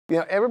You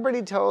know,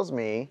 everybody tells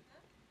me,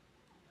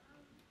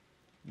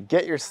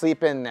 get your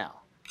sleep in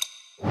now.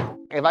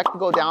 If I could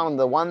go down,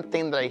 the one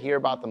thing that I hear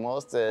about the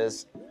most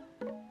is,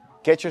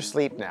 get your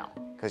sleep now,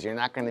 because you're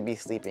not going to be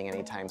sleeping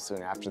anytime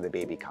soon after the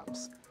baby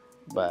comes.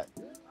 But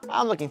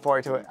I'm looking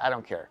forward to it. I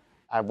don't care.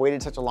 I've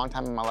waited such a long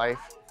time in my life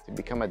to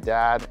become a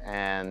dad,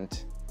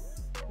 and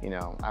you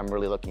know, I'm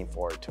really looking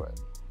forward to it.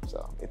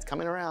 So it's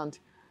coming around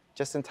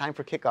just in time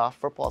for kickoff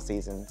football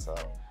season. So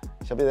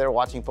she'll be there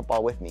watching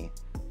football with me.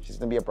 She's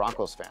gonna be a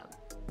Broncos fan.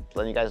 Just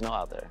letting you guys know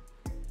out there.